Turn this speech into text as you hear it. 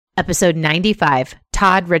episode 95,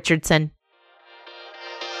 Todd Richardson.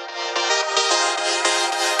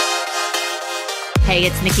 Hey,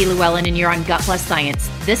 it's Nikki Llewellyn, and you're on Gut Plus Science.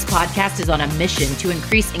 This podcast is on a mission to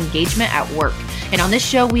increase engagement at work. And on this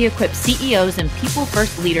show, we equip CEOs and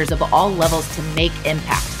people-first leaders of all levels to make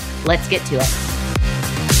impact. Let's get to it.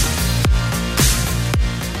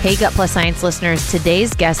 Hey, Gut Plus Science listeners,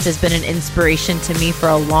 today's guest has been an inspiration to me for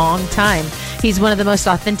a long time. He's one of the most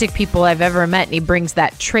authentic people I've ever met, and he brings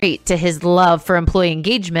that trait to his love for employee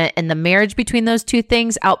engagement, and the marriage between those two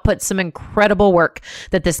things outputs some incredible work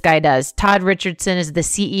that this guy does. Todd Richardson is the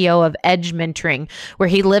CEO of Edge Mentoring, where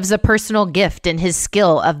he lives a personal gift in his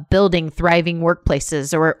skill of building thriving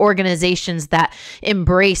workplaces or organizations that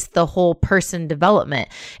embrace the whole person development.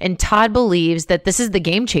 And Todd believes that this is the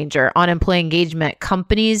game changer on employee engagement.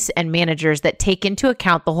 Companies and managers that take into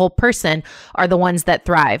account the whole person are the ones that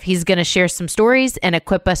thrive. He's going to share some stories and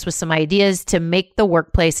equip us with some ideas to make the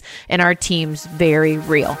workplace and our teams very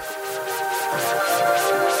real.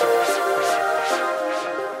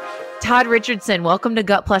 Todd Richardson, welcome to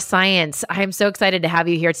Gut Plus Science. I'm so excited to have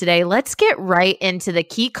you here today. Let's get right into the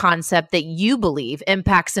key concept that you believe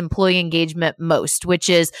impacts employee engagement most, which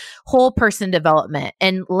is whole person development.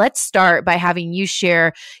 And let's start by having you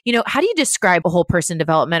share, how do you describe a whole person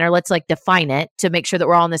development, or let's define it to make sure that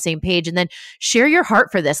we're all on the same page, and then share your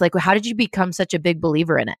heart for this. How did you become such a big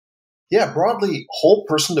believer in it? Yeah, broadly, whole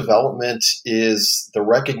person development is the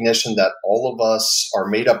recognition that all of us are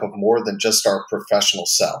made up of more than just our professional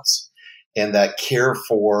selves, and that care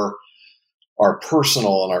for our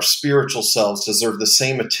personal and our spiritual selves deserve the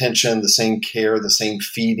same attention, the same care, the same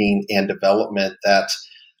feeding and development that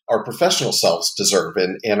our professional selves deserve.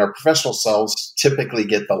 And our professional selves typically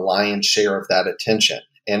get the lion's share of that attention.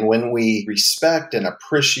 And when we respect and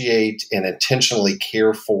appreciate and intentionally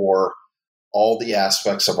care for all the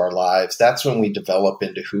aspects of our lives, that's when we develop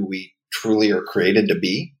into who we truly are created to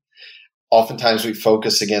be. Oftentimes we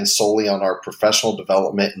focus again solely on our professional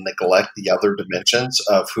development and neglect the other dimensions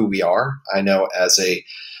of who we are. I know as a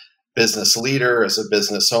business leader, as a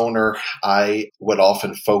business owner, I would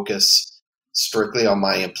often focus strictly on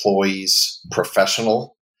my employees'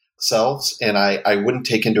 professional selves, and I wouldn't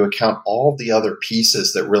take into account all the other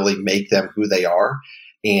pieces that really make them who they are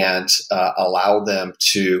and allow them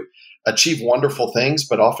to achieve wonderful things.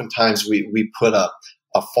 But oftentimes we put a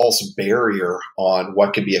false barrier on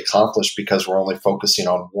what can be accomplished because we're only focusing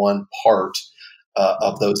on one part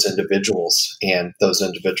of those individuals and those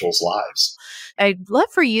individuals' lives. I'd love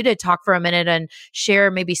for you to talk for a minute and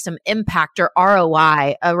share maybe some impact or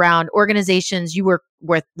ROI around organizations. You work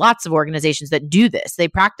with lots of organizations that do this. They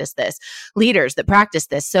practice this, leaders that practice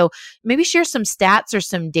this. So maybe share some stats or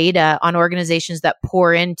some data on organizations that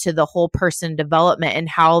pour into the whole person development and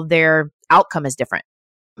how their outcome is different.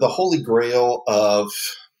 The holy grail of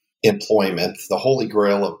employment, the holy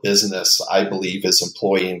grail of business, I believe, is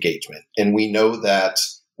employee engagement. And we know that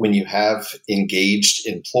when you have engaged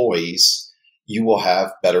employees, you will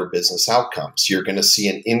have better business outcomes. You're going to see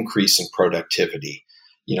an increase in productivity.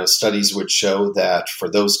 Studies would show that for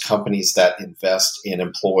those companies that invest in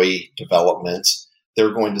employee development,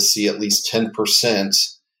 they're going to see at least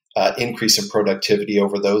 10% increase in productivity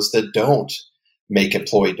over those that don't make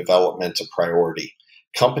employee development a priority.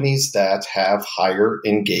 Companies that have higher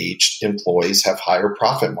engaged employees have higher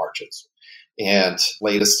profit margins. And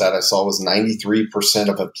latest stat I saw was 93%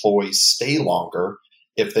 of employees stay longer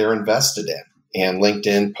if they're invested in. And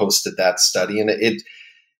LinkedIn posted that study. And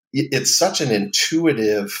it's such an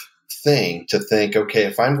intuitive thing to think, okay,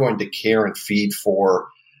 if I'm going to care and feed for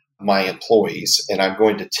my employees and I'm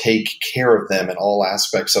going to take care of them in all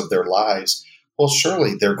aspects of their lives, well,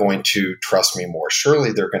 surely they're going to trust me more.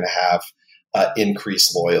 Surely they're going to have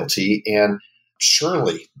increased loyalty, and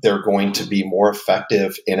surely they're going to be more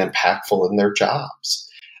effective and impactful in their jobs.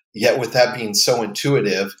 Yet with that being so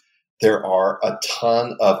intuitive, there are a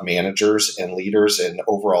ton of managers and leaders and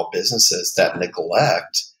overall businesses that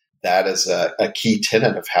neglect that as a key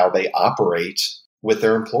tenet of how they operate with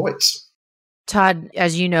their employees. Todd,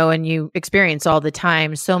 as you know, and you experience all the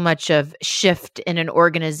time, so much of shift in an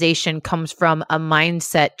organization comes from a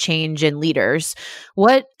mindset change in leaders.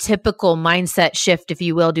 What typical mindset shift, if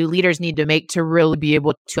you will, do leaders need to make to really be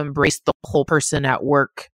able to embrace the whole person at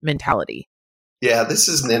work mentality? Yeah, this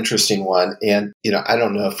is an interesting one. And, I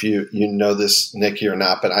don't know if you know this, Nikki, or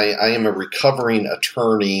not, but I am a recovering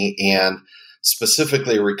attorney and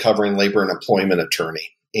specifically a recovering labor and employment attorney.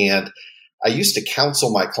 And I used to counsel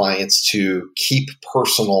my clients to keep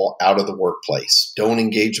personal out of the workplace. Don't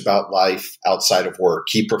engage about life outside of work.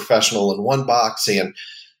 Keep professional in one box and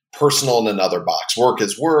personal in another box. Work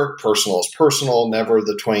is work, personal is personal, never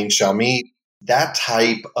the twain shall meet. That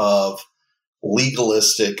type of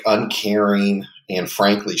legalistic, uncaring, and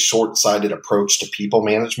frankly short-sighted approach to people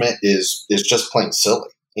management is just plain silly.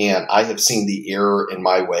 And I have seen the error in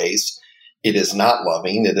my ways. It is not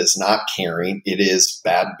loving. It is not caring. It is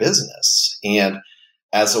bad business. And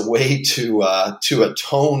as a way to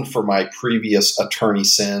atone for my previous attorney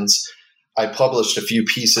sins, I published a few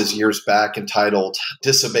pieces years back entitled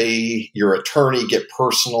Disobey Your Attorney, Get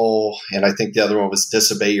Personal. And I think the other one was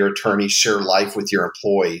Disobey Your Attorney, Share Life with Your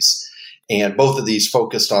Employees. And both of these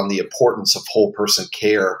focused on the importance of whole person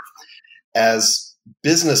care. As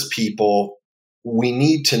business people, we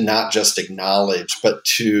need to not just acknowledge, but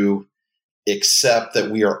to accept that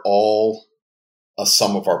we are all a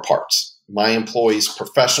sum of our parts. My employees'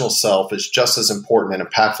 professional self is just as important and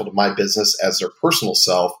impactful to my business as their personal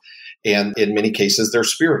self, and in many cases, their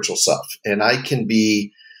spiritual self. And I can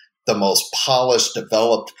be the most polished,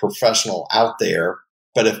 developed professional out there,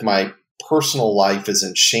 but if my personal life is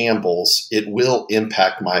in shambles, it will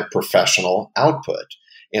impact my professional output.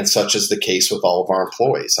 And such is the case with all of our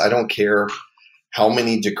employees. I don't care how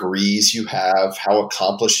many degrees you have, how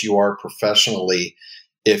accomplished you are professionally.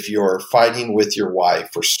 If you're fighting with your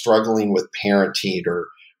wife or struggling with parenting or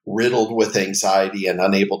riddled with anxiety and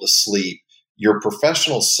unable to sleep, your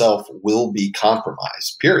professional self will be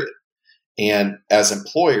compromised, period. And as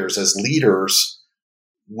employers, as leaders,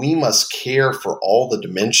 we must care for all the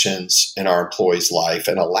dimensions in our employees' life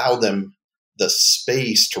and allow them the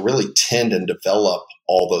space to really tend and develop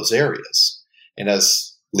all those areas. And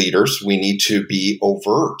as leaders, we need to be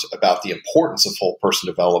overt about the importance of whole person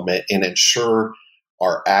development and ensure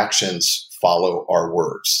our actions follow our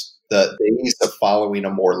words. The days of following a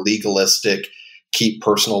more legalistic, keep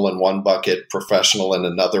personal in one bucket, professional in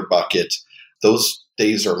another bucket, those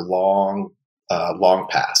days are long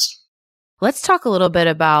past. Let's talk a little bit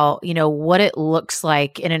about, what it looks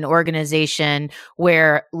like in an organization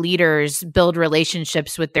where leaders build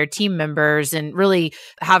relationships with their team members and really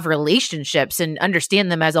have relationships and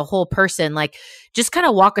understand them as a whole person. Like, just kind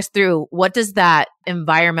of walk us through, what does that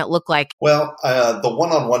environment look like? Well, the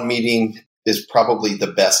one-on-one meeting is probably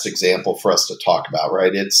the best example for us to talk about,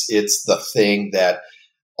 right? It's the thing that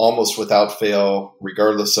almost without fail,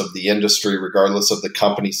 regardless of the industry, regardless of the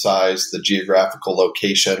company size, the geographical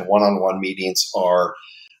location, one-on-one meetings are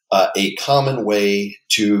a common way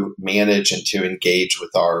to manage and to engage with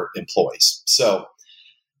our employees. So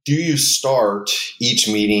do you start each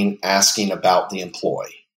meeting asking about the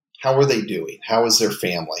employee? How are they doing? How is their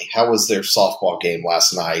family? How was their softball game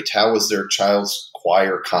last night? How was their child's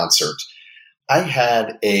choir concert? I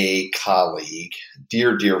had a colleague,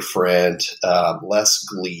 dear friend, Les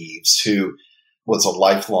Gleaves, who was a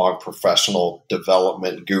lifelong professional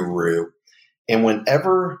development guru. And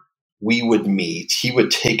whenever we would meet, he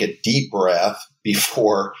would take a deep breath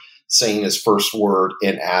before saying his first word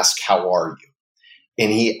and ask, "How are you?"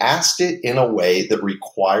 And he asked it in a way that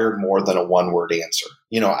required more than a one-word answer.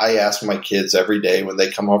 I ask my kids every day when they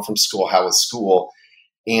come home from school, "How was school?"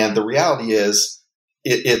 And the reality is,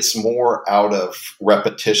 it's more out of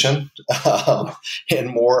repetition and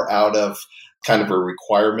more out of kind of a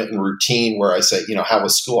requirement and routine where I say, "How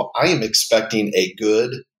was school?" I am expecting a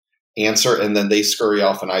good answer, and then they scurry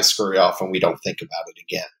off and I scurry off and we don't think about it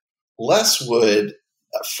again. Les would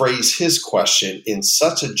phrase his question in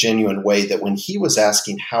such a genuine way that when he was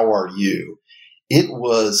asking, "How are you?" it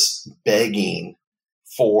was begging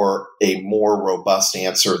for a more robust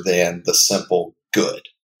answer than the simple "good,"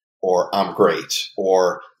 or "I'm great,"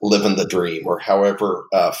 or "living the dream," or however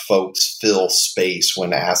folks fill space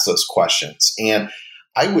when asked those questions. And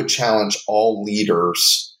I would challenge all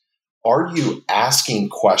leaders, are you asking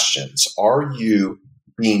questions? Are you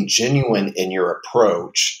being genuine in your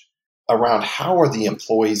approach around how are the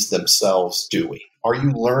employees themselves doing? Are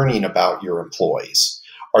you learning about your employees?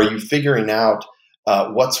 Are you figuring out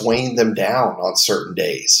what's weighing them down on certain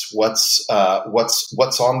days? What's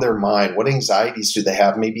on their mind? What anxieties do they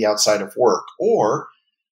have maybe outside of work? Or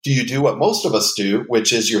do you do what most of us do,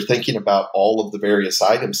 which is you're thinking about all of the various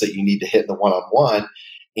items that you need to hit in the one-on-one,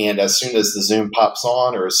 and as soon as the Zoom pops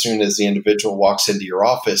on or as soon as the individual walks into your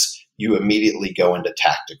office, you immediately go into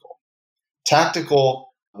tactical.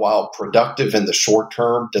 Tactical, while productive in the short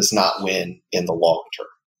term, does not win in the long term.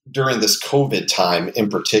 During this COVID time in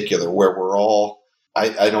particular, where we're all,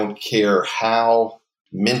 I don't care how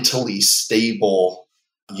mentally stable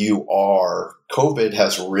you are, COVID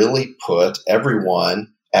has really put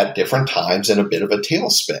everyone at different times in a bit of a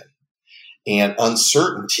tailspin. And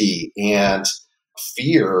uncertainty and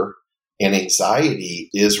fear and anxiety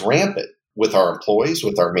is rampant with our employees,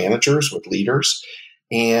 with our managers, with leaders.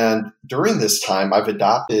 And during this time, I've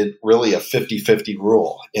adopted really a 50-50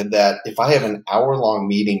 rule in that if I have an hour-long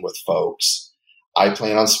meeting with folks, I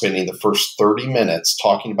plan on spending the first 30 minutes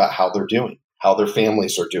talking about how they're doing, how their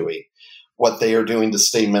families are doing, what they are doing to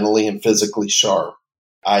stay mentally and physically sharp.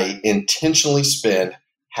 I intentionally spend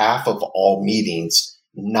half of all meetings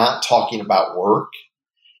not talking about work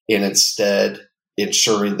and instead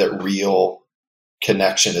ensuring that real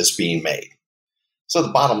connection is being made. So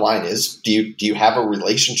the bottom line is, do you have a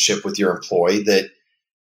relationship with your employee that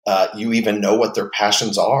you even know what their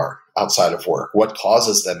passions are outside of work, what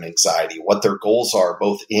causes them anxiety, what their goals are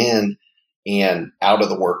both in and out of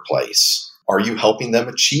the workplace? Are you helping them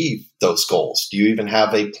achieve those goals? Do you even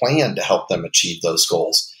have a plan to help them achieve those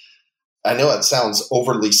goals? I know it sounds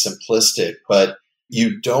overly simplistic, but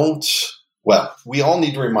we all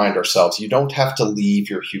need to remind ourselves, you don't have to leave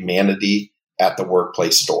your humanity at the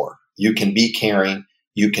workplace door. You can be caring,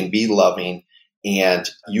 you can be loving, and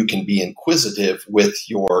you can be inquisitive with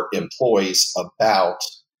your employees about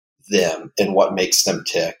them and what makes them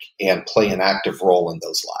tick and play an active role in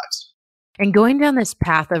those lives. And going down this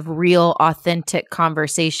path of real, authentic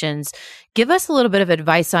conversations, give us a little bit of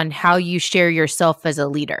advice on how you share yourself as a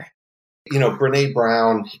leader. Brene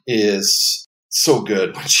Brown is so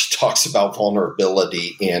good when she talks about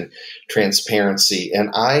vulnerability and transparency. And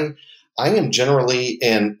I am generally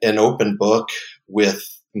an open book with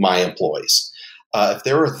my employees. If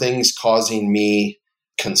there are things causing me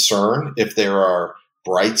concern, if there are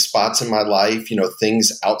bright spots in my life,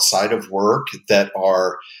 things outside of work that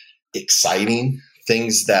are exciting,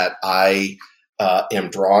 things that I am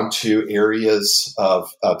drawn to, areas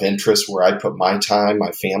of interest where I put my time,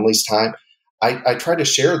 my family's time, I try to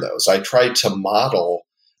share those. I try to model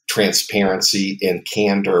transparency and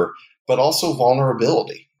candor, but also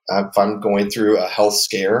vulnerability. If I'm going through a health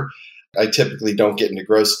scare, I typically don't get into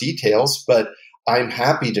gross details, but I'm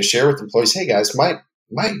happy to share with employees, hey guys, my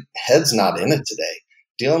head's not in it today.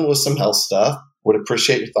 Dealing with some health stuff. Would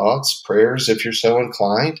appreciate your thoughts, prayers if you're so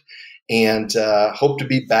inclined, and hope to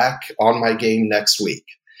be back on my game next week.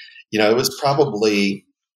 It was probably,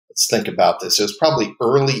 let's think about this, it was probably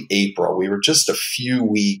early April. We were just a few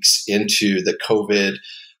weeks into the COVID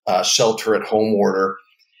shelter at home order.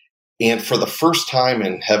 And for the first time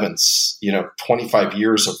in 25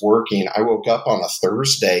 years of working, I woke up on a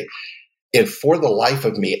Thursday, and for the life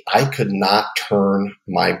of me, I could not turn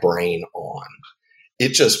my brain on.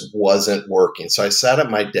 It just wasn't working. So I sat at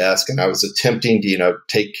my desk and I was attempting to,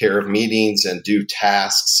 take care of meetings and do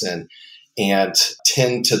tasks and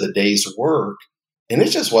tend to the day's work. And it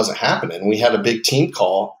just wasn't happening. We had a big team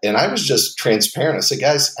call and I was just transparent. I said,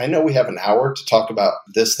 guys, I know we have an hour to talk about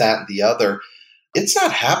this, that, and the other. It's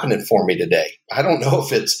not happening for me today. I don't know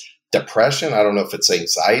if it's depression. I don't know if it's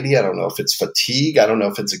anxiety. I don't know if it's fatigue. I don't know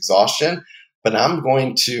if it's exhaustion, but I'm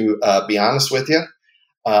going to be honest with you.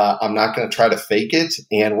 I'm not going to try to fake it.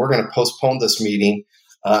 And we're going to postpone this meeting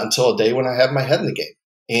until a day when I have my head in the game.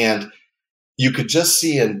 And you could just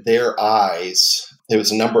see in their eyes, there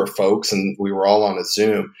was a number of folks, and we were all on a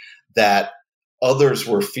Zoom, that others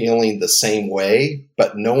were feeling the same way,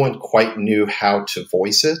 but no one quite knew how to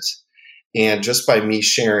voice it. And just by me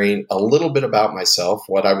sharing a little bit about myself,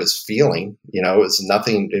 what I was feeling, it was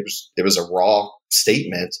nothing, it was a raw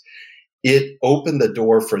statement. It opened the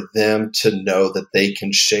door for them to know that they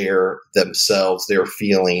can share themselves, their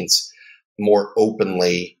feelings more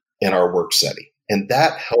openly in our work setting. And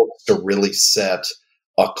that helps to really set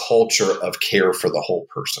a culture of care for the whole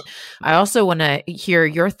person. I also want to hear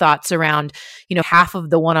your thoughts around, half of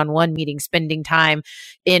the one-on-one meeting, spending time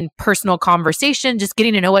in personal conversation, just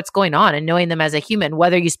getting to know what's going on and knowing them as a human,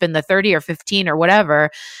 whether you spend the 30 or 15 or whatever.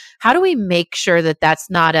 How do we make sure that that's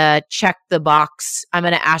not a check the box, I'm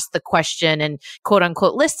going to ask the question and quote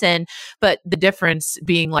unquote listen, but the difference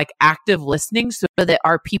being like active listening so that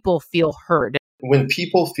our people feel heard? When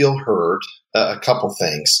people feel heard, a couple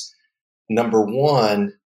things. Number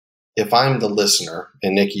one, if I'm the listener,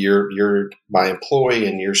 and Nikki, you're my employee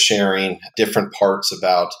and you're sharing different parts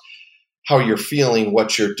about how you're feeling,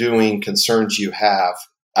 what you're doing, concerns you have,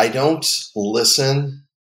 I don't listen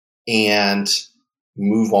and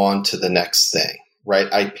move on to the next thing, right?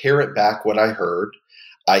 I parrot back what I heard.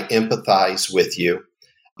 I empathize with you.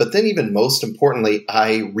 But then even most importantly,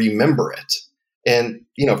 I remember it. And,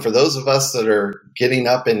 for those of us that are getting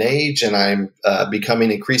up in age and I'm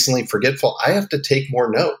becoming increasingly forgetful, I have to take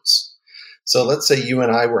more notes. So let's say you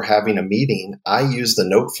and I were having a meeting. I use the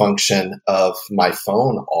note function of my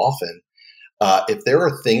phone often. If there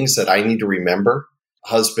are things that I need to remember,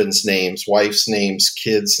 husband's names, wife's names,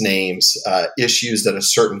 kids' names, issues that a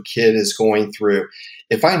certain kid is going through,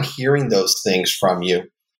 if I'm hearing those things from you,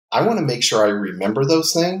 I want to make sure I remember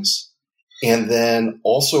those things and then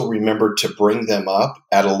also remember to bring them up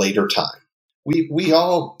at a later time. We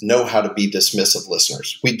all know how to be dismissive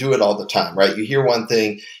listeners. We do it all the time, right? You hear one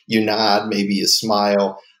thing, you nod, maybe you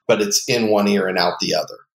smile, but it's in one ear and out the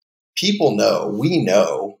other. People know, we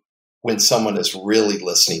know when someone is really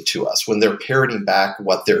listening to us, when they're parroting back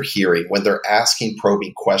what they're hearing, when they're asking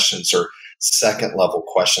probing questions or second level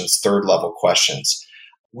questions, third level questions.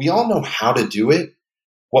 We all know how to do it.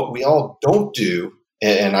 What we all don't do,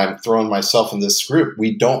 and I'm throwing myself in this group,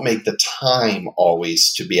 we don't make the time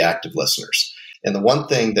always to be active listeners. And the one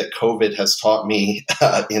thing that COVID has taught me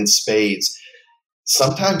in spades,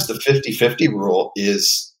 sometimes the 50-50 rule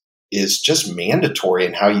is just mandatory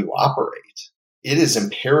in how you operate. It is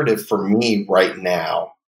imperative for me right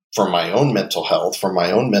now, for my own mental health, for my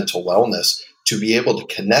own mental wellness, to be able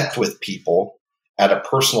to connect with people at a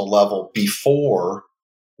personal level before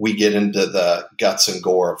we get into the guts and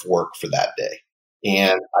gore of work for that day.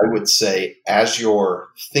 And I would say, as you're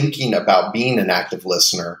thinking about being an active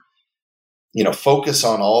listener, focus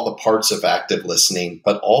on all the parts of active listening,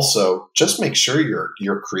 but also just make sure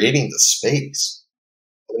you're creating the space.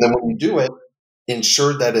 And then when you do it,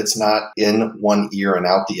 ensure that it's not in one ear and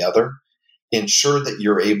out the other. Ensure that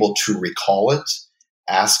you're able to recall it,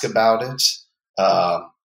 ask about it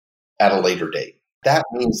at a later date. That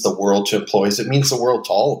means the world to employees. It means the world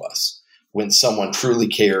to all of us when someone truly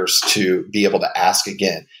cares to be able to ask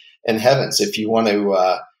again. And heavens, if you want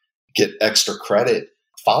to get extra credit,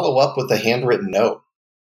 follow up with a handwritten note.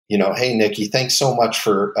 Hey, Nikki, thanks so much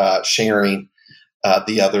for sharing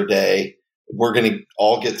the other day. We're going to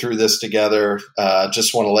all get through this together.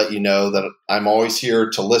 Just want to let you know that I'm always here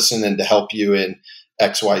to listen and to help you in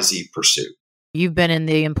XYZ pursuit. You've been in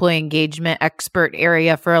the employee engagement expert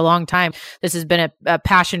area for a long time. This has been a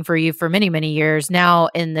passion for you for many, many years. Now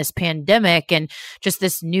in this pandemic and just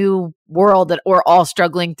this new world that we're all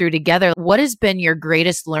struggling through together, what has been your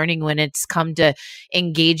greatest learning when it's come to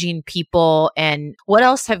engaging people? And what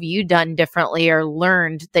else have you done differently or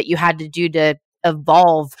learned that you had to do to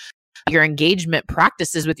evolve your engagement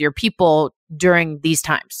practices with your people during these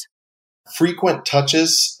times? Frequent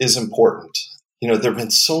touches is important. There have been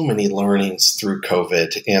so many learnings through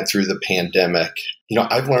COVID and through the pandemic.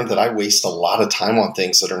 I've learned that I waste a lot of time on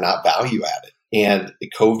things that are not value added. And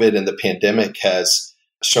COVID and the pandemic has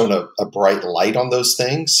shown a bright light on those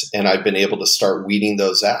things. And I've been able to start weeding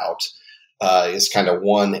those out is kind of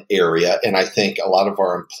one area. And I think a lot of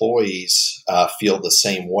our employees feel the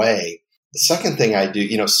same way. The second thing I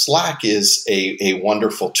do, Slack is a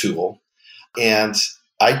wonderful tool. And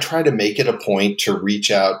I try to make it a point to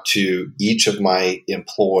reach out to each of my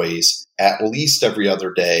employees at least every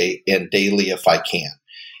other day and daily if I can.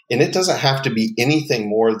 And it doesn't have to be anything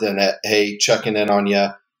more than hey, checking in on you.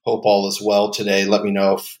 Hope all is well today. Let me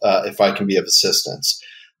know if I can be of assistance.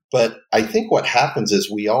 But I think what happens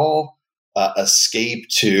is we all escape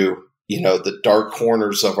to, the dark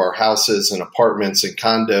corners of our houses and apartments and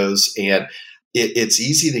condos. And it's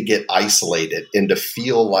easy to get isolated and to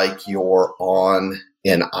feel like you're on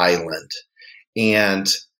an island. And,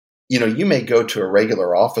 you may go to a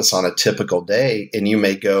regular office on a typical day and you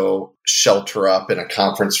may go shelter up in a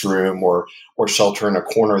conference room or shelter in a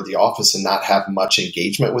corner of the office and not have much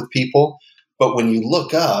engagement with people. But when you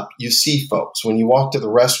look up, you see folks. When you walk to the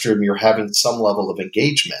restroom, you're having some level of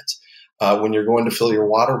engagement. When you're going to fill your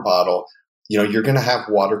water bottle, you're going to have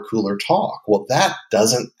water cooler talk. Well, that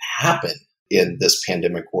doesn't happen in this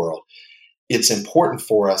pandemic world. It's important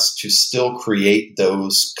for us to still create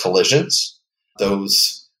those collisions,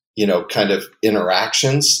 those, kind of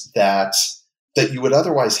interactions that you would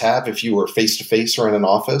otherwise have if you were face-to-face or in an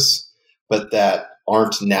office, but that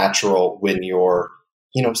aren't natural when you're,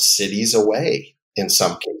 cities away in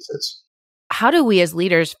some cases. How do we as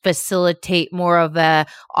leaders facilitate more of a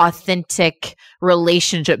authentic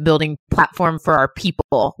relationship building platform for our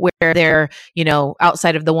people where they're,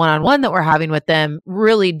 outside of the one-on-one that we're having with them,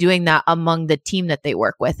 really doing that among the team that they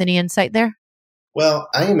work with? Any insight there? Well,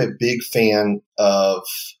 I am a big fan of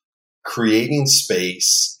creating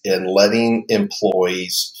space and letting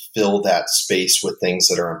employees fill that space with things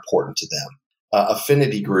that are important to them.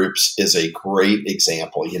 Affinity groups is a great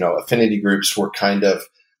example. Affinity groups were kind of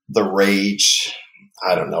the rage,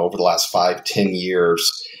 over the last 5-10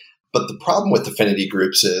 years. But the problem with affinity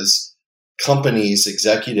groups is companies,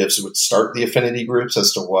 executives would start the affinity groups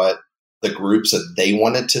as to what the groups that they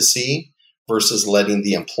wanted to see versus letting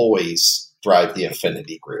the employees drive the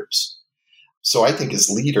affinity groups. So I think as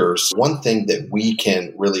leaders, one thing that we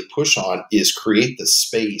can really push on is create the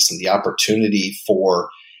space and the opportunity for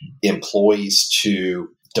employees to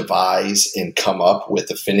devise and come up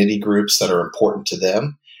with affinity groups that are important to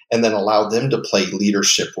them. and then allow them to play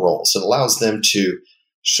leadership roles. It allows them to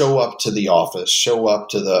show up to the office, show up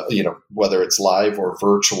to the, whether it's live or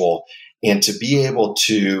virtual, and to be able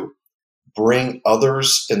to bring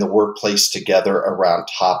others in the workplace together around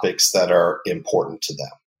topics that are important to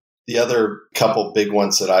them. The other couple big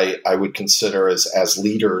ones that I would consider as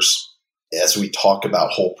leaders, as we talk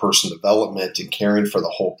about whole person development and caring for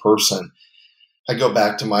the whole person, I go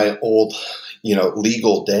back to my old,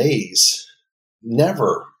 legal days.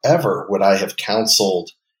 Never, ever would I have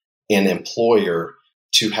counseled an employer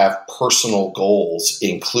to have personal goals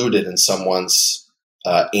included in someone's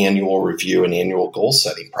annual review and annual goal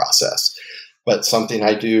setting process. But something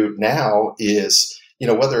I do now is,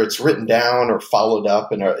 whether it's written down or followed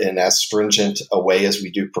up in as stringent a way as we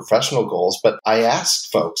do professional goals, but I ask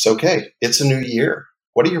folks, okay, it's a new year.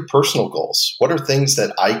 What are your personal goals? What are things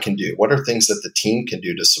that I can do? What are things that the team can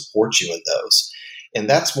do to support you in those? And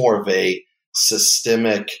that's more of a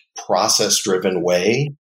systemic, process-driven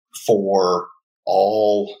way for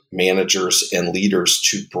all managers and leaders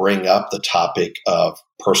to bring up the topic of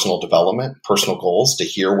personal development, personal goals, to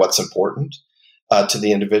hear what's important to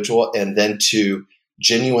the individual, and then to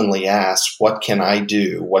genuinely ask, what can I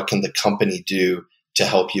do? What can the company do to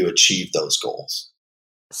help you achieve those goals?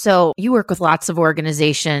 So you work with lots of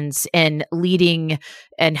organizations and leading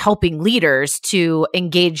and helping leaders to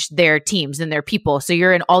engage their teams and their people. So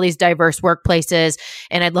you're in all these diverse workplaces.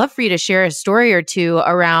 And I'd love for you to share a story or two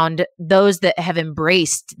around those that have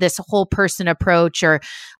embraced this whole person approach or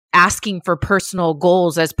asking for personal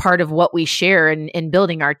goals as part of what we share in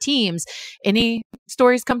building our teams. Any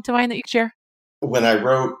stories come to mind that you can share? When I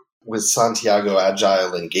wrote with Santiago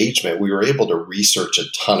Agile Engagement, we were able to research a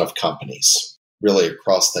ton of companies really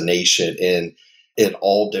across the nation in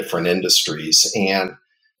all different industries. And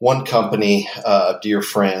one company, dear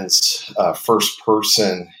friends, First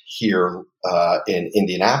Person here in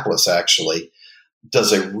Indianapolis actually,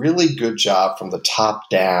 does a really good job from the top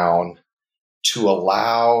down to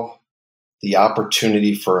allow the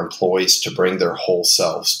opportunity for employees to bring their whole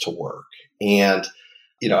selves to work. And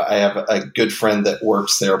I have a good friend that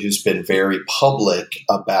works there who's been very public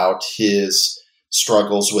about his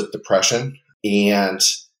struggles with depression. And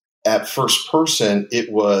at First Person,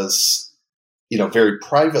 it was, very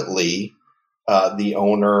privately, the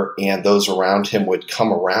owner and those around him would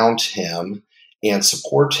come around him and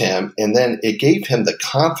support him. And then it gave him the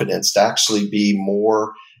confidence to actually be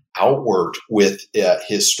more outward with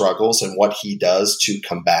his struggles and what he does to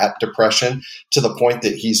combat depression, to the point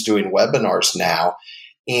that he's doing webinars now.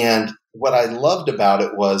 And what I loved about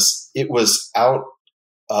it was out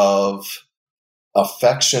of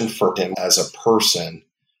affection for him as a person,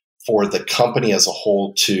 for the company as a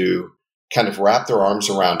whole to kind of wrap their arms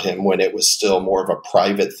around him when it was still more of a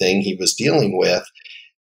private thing he was dealing with.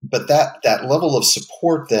 But that level of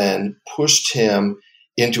support then pushed him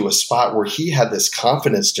into a spot where he had this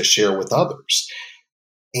confidence to share with others.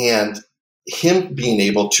 And him being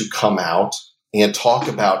able to come out and talk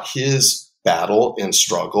about his battle and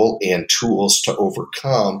struggle and tools to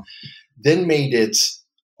overcome then made it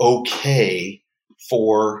okay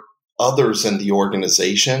for others in the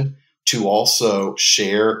organization to also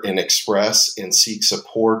share and express and seek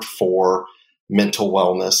support for mental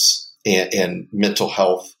wellness and mental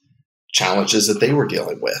health challenges that they were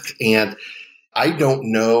dealing with. And I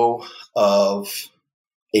don't know of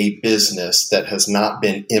a business that has not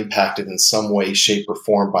been impacted in some way, shape, or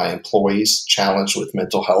form by employees challenged with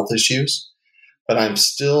mental health issues. But I'm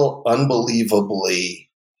still unbelievably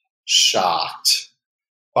shocked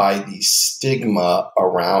by the stigma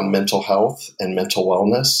around mental health and mental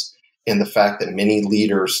wellness, and the fact that many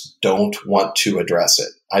leaders don't want to address it.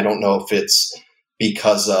 I don't know if it's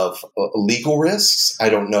because of legal risks. I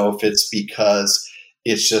don't know if it's because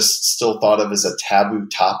it's just still thought of as a taboo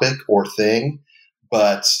topic or thing,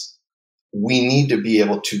 but we need to be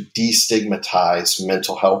able to destigmatize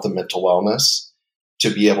mental health and mental wellness to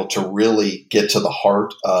be able to really get to the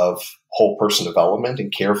heart of whole person development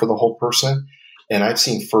and care for the whole person. And I've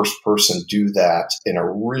seen First Person do that in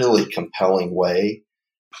a really compelling way,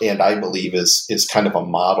 and I believe is kind of a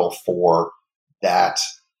model for that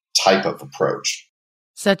type of approach.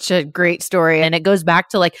 Such a great story. And it goes back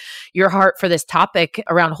to like your heart for this topic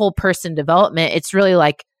around whole person development. It's really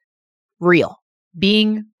like real,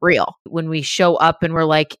 being real. When we show up and we're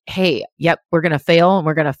like, hey, yep, we're going to fail and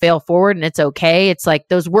we're going to fail forward and it's okay. It's like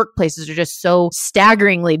those workplaces are just so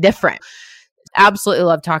staggeringly different. Absolutely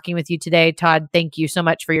love talking with you today, Todd. Thank you so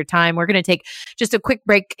much for your time. We're going to take just a quick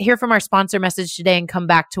break, hear from our sponsor message today, and come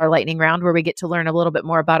back to our lightning round where we get to learn a little bit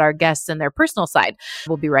more about our guests and their personal side.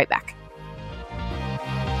 We'll be right back.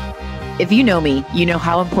 If you know me, you know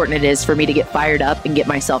how important it is for me to get fired up and get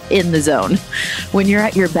myself in the zone. When you're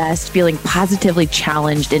at your best, feeling positively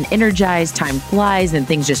challenged and energized, time flies and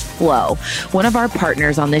things just flow. One of our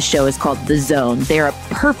partners on this show is called The Zone. They're a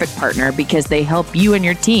perfect partner because they help you and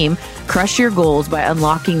your team crush your goals by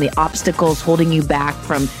unlocking the obstacles holding you back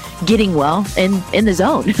from getting well in the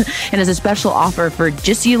zone. And as a special offer for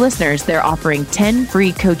just you listeners, they're offering 10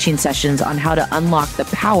 free coaching sessions on how to unlock the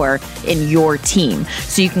power in your team.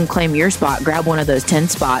 So you can claim your spot, grab one of those 10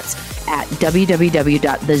 spots at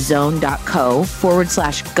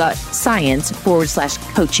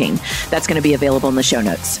www.thezone.co/gut-science/coaching. That's going to be available in the show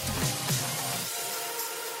notes.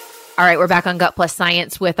 All right, we're back on Gut Plus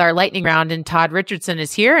Science with our lightning round, and Todd Richardson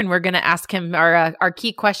is here, and we're going to ask him our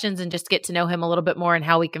key questions and just get to know him a little bit more and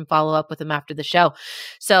how we can follow up with him after the show.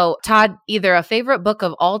 So, Todd, either a favorite book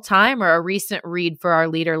of all time or a recent read for our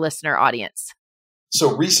leader listener audience?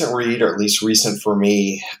 So, recent read, or at least recent for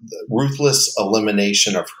me, The Ruthless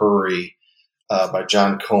Elimination of Hurry by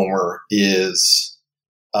John Comer is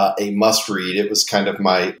a must read. It was kind of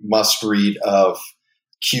my must read of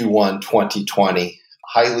Q1 2020.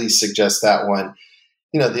 Highly suggest that one.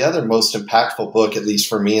 The other most impactful book, at least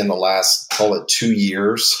for me in the last, call it 2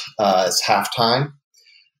 years, is Halftime,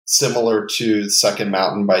 similar to The Second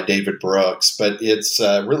Mountain by David Brooks, but it's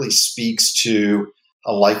really speaks to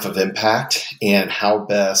a life of impact and how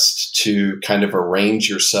best to kind of arrange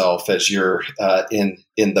yourself as you're in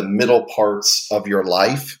the middle parts of your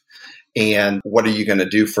life. And what are you going to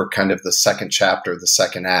do for kind of the second chapter, the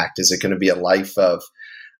second act? Is it going to be a life of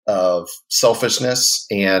selfishness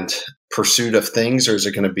and pursuit of things, or is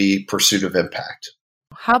it going to be pursuit of impact?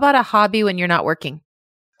 How about a hobby when you're not working?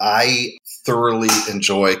 I thoroughly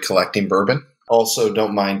enjoy collecting bourbon. Also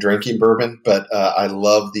don't mind drinking bourbon, but I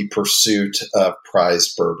love the pursuit of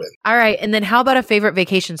prized bourbon. All right. And then how about a favorite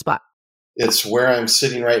vacation spot? It's where I'm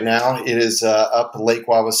sitting right now. It is up Lake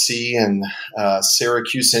Wawasee in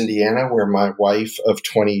Syracuse, Indiana, where my wife of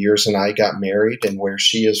 20 years and I got married, and where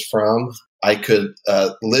she is from. I could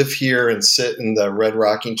live here and sit in the red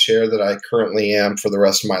rocking chair that I currently am for the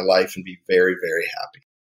rest of my life and be very, very happy.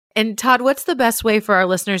 And Todd, what's the best way for our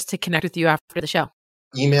listeners to connect with you after the show?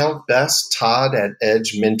 Email best,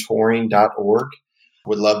 todd@edgementoring.org.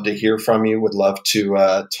 Would love to hear from you. Would love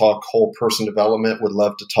to talk whole person development. Would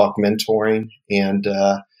love to talk mentoring and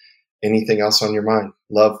anything else on your mind.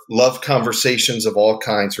 Love conversations of all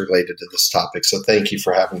kinds related to this topic. So thank you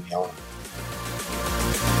for having me on.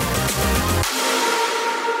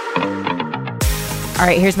 All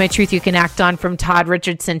right, here's my truth you can act on from Todd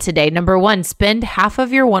Richardson today. Number 1, spend half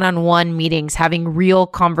of your one-on-one meetings having real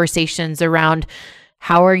conversations around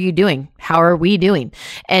how are you doing? How are we doing?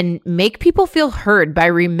 And make people feel heard by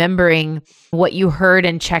remembering what you heard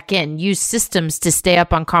and check in. Use systems to stay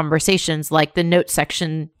up on conversations like the notes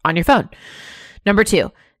section on your phone. Number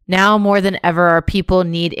 2, now more than ever, our people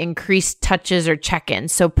need increased touches or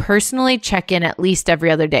check-ins. So personally check in at least every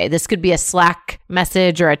other day. This could be a Slack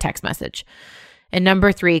message or a text message. And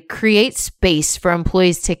number 3, create space for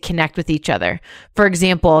employees to connect with each other. For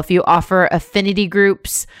example, if you offer affinity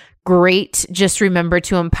groups, great. Just remember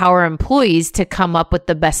to empower employees to come up with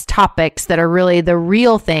the best topics that are really the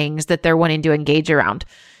real things that they're wanting to engage around.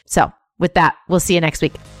 So with that, we'll see you next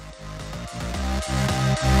week.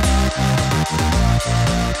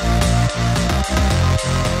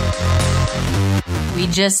 We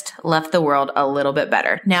just left the world a little bit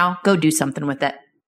better. Now go do something with it.